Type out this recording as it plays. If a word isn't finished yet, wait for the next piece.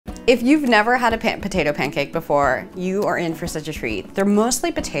If you've never had a potato pancake before, you are in for such a treat. They're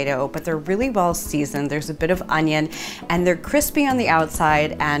mostly potato, but they're really well seasoned. There's a bit of onion, and they're crispy on the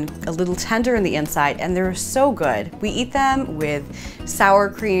outside and a little tender on the inside, and they're so good. We eat them with sour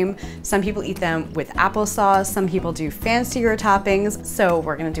cream. Some people eat them with applesauce. Some people do fancier toppings. So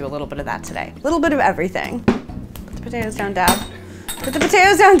we're gonna do a little bit of that today. A little bit of everything. Put the potatoes down, Dab. Put the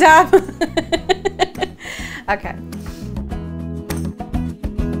potatoes down, Dab. Okay.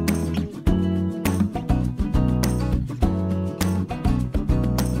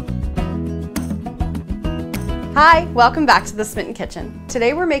 Hi, welcome back to the Smitten Kitchen.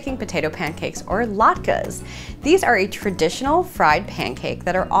 Today we're making potato pancakes, or latkes. These are a traditional fried pancake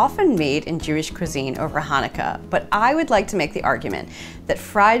that are often made in Jewish cuisine over Hanukkah, but I would like to make the argument that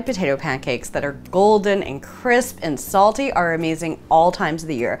fried potato pancakes that are golden and crisp and salty are amazing all times of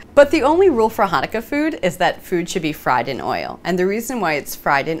the year. But the only rule for Hanukkah food is that food should be fried in oil. And the reason why it's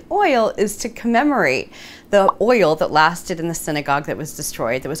fried in oil is to commemorate the oil that lasted in the synagogue that was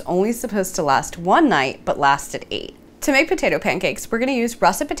destroyed, that was only supposed to last one night, but lasted 8. To make potato pancakes, we're gonna use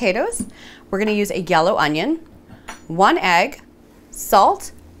russet potatoes, we're gonna use a yellow onion, 1 egg,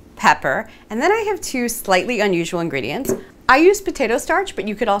 salt, pepper, and then I have 2 slightly unusual ingredients. I use potato starch, but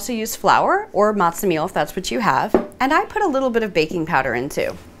you could also use flour or matzah meal if that's what you have. And I put a little bit of baking powder in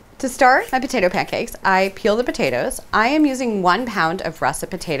too. To start my potato pancakes, I peel the potatoes. I am using 1 pound of russet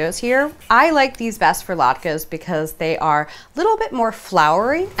potatoes here. I like these best for latkes because they are a little bit more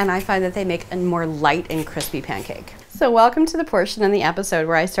floury, and I find that they make a more light and crispy pancake. So welcome to the portion in the episode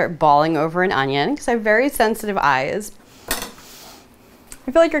where I start bawling over an onion because I have very sensitive eyes.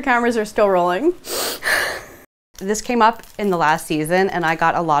 I feel like your cameras are still rolling. This came up in the last season and I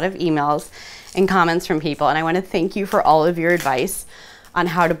got a lot of emails and comments from people, and I want to thank you for all of your advice on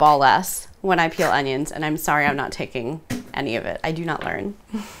how to ball less when I peel onions, and I'm sorry I'm not taking any of it. I do not learn.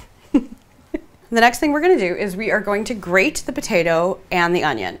 The next thing we're gonna do is we are going to grate the potato and the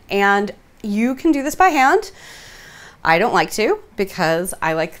onion, and you can do this by hand. I don't like to because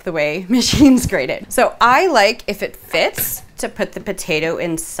I like the way machines grate it. So I like, if it fits, to put the potato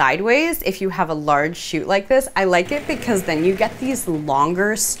in sideways. If you have a large shoot like this, I like it because then you get these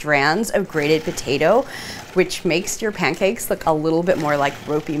longer strands of grated potato, which makes your pancakes look a little bit more like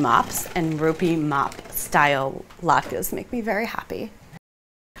ropey mops, and ropey mop style latkes make me very happy.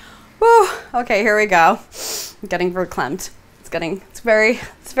 Woo, okay, here we go. I'm getting verklempt. It's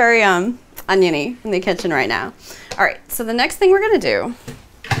very oniony in the kitchen right now. All right, so the next thing we're gonna do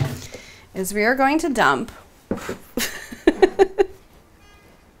is we are going to dump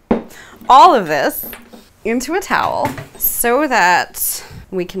all of this into a towel so that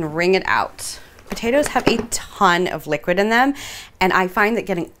we can wring it out. Potatoes have a ton of liquid in them, and I find that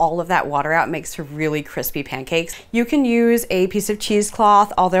getting all of that water out makes for really crispy pancakes. You can use a piece of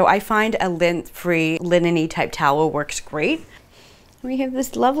cheesecloth, although I find a lint-free, linen-y type towel works great. We have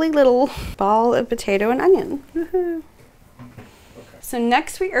this lovely little ball of potato and onion. Woohoo. So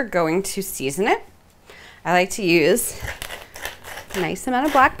next we are going to season it. I like to use a nice amount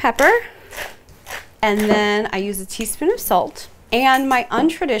of black pepper, and then I use a teaspoon of salt. And my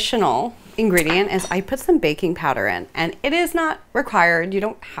untraditional ingredient is I put some baking powder in, and it is not required. You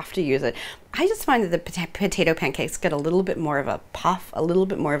don't have to use it. I just find that the potato pancakes get a little bit more of a puff, a little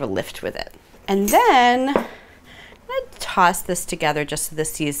bit more of a lift with it. And then I'm gonna toss this together just so the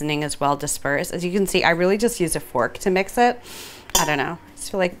seasoning is well dispersed. As you can see, I really just use a fork to mix it. I don't know.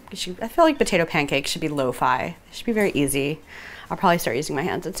 I feel like potato pancakes should be lo-fi. They should be very easy. I'll probably start using my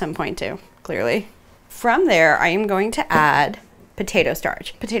hands at some point too, clearly. From there, I am going to add potato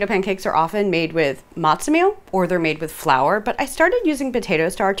starch. Potato pancakes are often made with matzah meal or they're made with flour, but I started using potato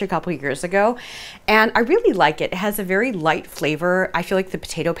starch a couple years ago and I really like it. It has a very light flavor. I feel like the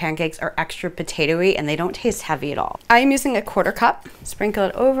potato pancakes are extra potatoey and they don't taste heavy at all. I am using a 1/4 cup, sprinkle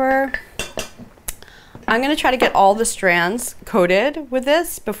it over. I'm gonna try to get all the strands coated with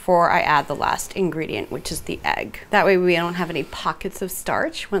this before I add the last ingredient, which is the egg. That way we don't have any pockets of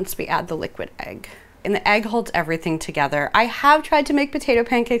starch once we add the liquid egg. And the egg holds everything together. I have tried to make potato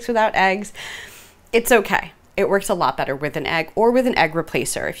pancakes without eggs. It's okay. It works a lot better with an egg or with an egg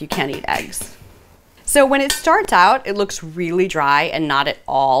replacer if you can't eat eggs. So when it starts out, it looks really dry and not at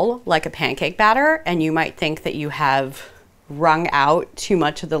all like a pancake batter. And you might think that you have wrung out too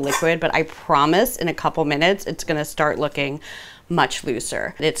much of the liquid, but I promise in a couple minutes, it's gonna start looking much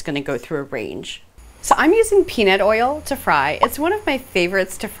looser. It's gonna go through a range. So I'm using peanut oil to fry. It's one of my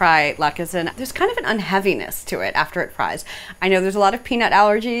favorites to fry latkes, and there's kind of an unheaviness to it after it fries. I know there's a lot of peanut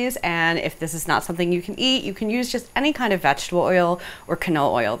allergies, and if this is not something you can eat, you can use just any kind of vegetable oil or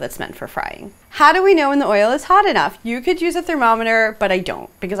canola oil that's meant for frying. How do we know when the oil is hot enough? You could use a thermometer, but I don't,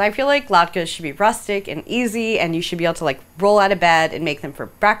 because I feel like latkes should be rustic and easy, and you should be able to like roll out of bed and make them for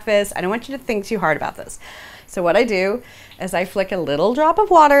breakfast. I don't want you to think too hard about this. So what I do is I flick a little drop of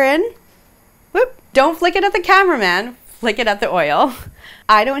water in. Whoop. Don't flick it at the cameraman, flick it at the oil.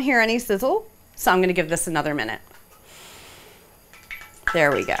 I don't hear any sizzle, so I'm gonna give this another minute.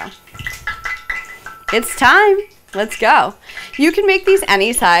 There we go. It's time, let's go. You can make these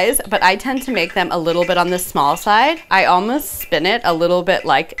any size, but I tend to make them a little bit on the small side. I almost spin it a little bit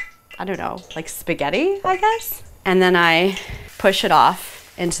like, I don't know, like spaghetti, I guess. And then I push it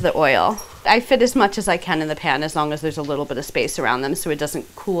off into the oil. I fit as much as I can in the pan as long as there's a little bit of space around them so it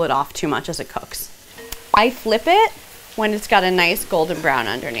doesn't cool it off too much as it cooks. I flip it when it's got a nice golden brown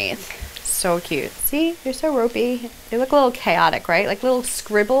underneath. So cute. See, they're so ropey. They look a little chaotic, right? Like little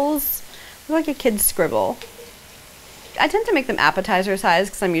scribbles. Look like a kid's scribble. I tend to make them appetizer size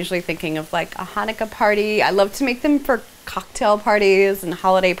because I'm usually thinking of like a Hanukkah party. I love to make them for cocktail parties and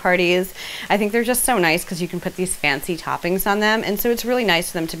holiday parties. I think they're just so nice because you can put these fancy toppings on them, and so it's really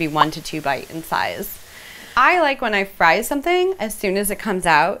nice for them to be 1 to 2 bite in size. I like when I fry something, as soon as it comes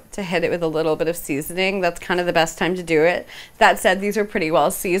out, to hit it with a little bit of seasoning. That's kind of the best time to do it. That said, these are pretty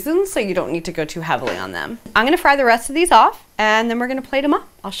well seasoned, so you don't need to go too heavily on them. I'm gonna fry the rest of these off, and then we're gonna plate them up.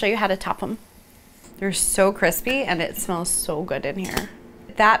 I'll show you how to top them. They're so crispy, and it smells so good in here.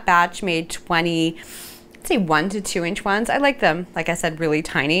 That batch made 20, I'd say 1 to 2 inch ones. I like them, like I said, really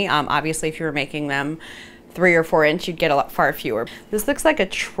tiny. Obviously, if you were making them 3 or 4 inch, you'd get a lot far fewer. This looks like a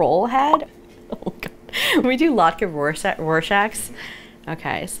troll head. Oh God. We do latke Rorschachs.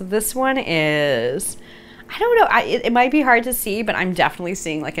 Okay, so this one is, I don't know, it might be hard to see, but I'm definitely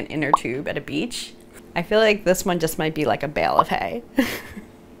seeing like an inner tube at a beach. I feel like this one just might be like a bale of hay.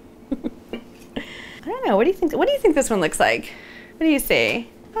 I don't know, what do you think? What do you think this one looks like? What do you see?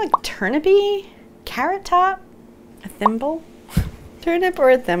 Like turnipy? Carrot top? A thimble? Turnip or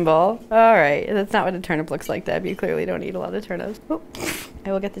a thimble? All right, that's not what a turnip looks like, Deb. You clearly don't eat a lot of turnips. Oh.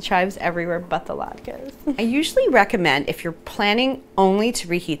 I will get the chives everywhere but the latkes. I usually recommend, if you're planning only to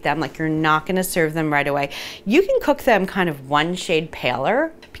reheat them, like you're not gonna serve them right away, you can cook them kind of 1 shade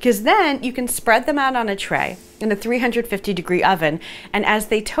paler, because then you can spread them out on a tray in a 350-degree oven, and as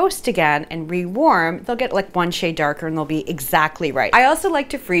they toast again and rewarm, they'll get like 1 shade darker and they'll be exactly right. I also like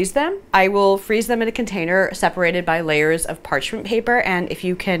to freeze them. I will freeze them in a container separated by layers of parchment paper, and if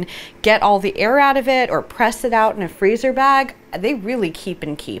you can get all the air out of it or press it out in a freezer bag, they really keep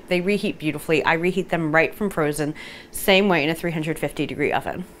and keep. They reheat beautifully. I reheat them right from frozen, same way in a 350-degree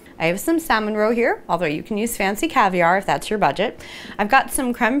oven. I have some salmon roe here, although you can use fancy caviar if that's your budget. I've got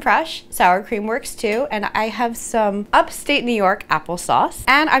some crème fraîche, sour cream works too, and I have some upstate New York applesauce.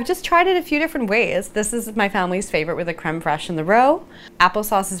 And I've just tried it a few different ways. This is my family's favorite with the crème fraîche and the roe.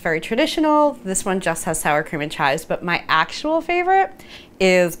 Applesauce is very traditional. This one just has sour cream and chives, but my actual favorite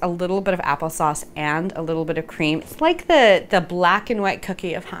is a little bit of applesauce and a little bit of cream. It's like the black and white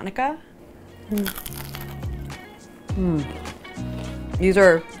cookie of Hanukkah. These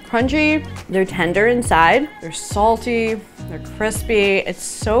are crunchy, they're tender inside, they're salty, they're crispy, it's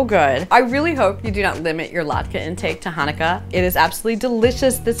so good. I really hope you do not limit your latke intake to Hanukkah. It is absolutely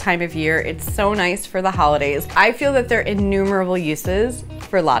delicious this time of year. It's so nice for the holidays. I feel that there are innumerable uses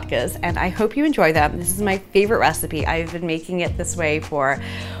for latkes, and I hope you enjoy them. This is my favorite recipe. I've been making it this way for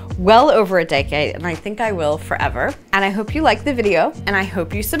well over a decade, and I think I will forever. And I hope you like the video, and I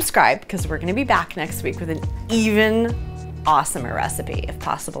hope you subscribe, because we're gonna be back next week with an even awesomer recipe, if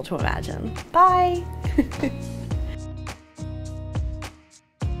possible to imagine. Bye.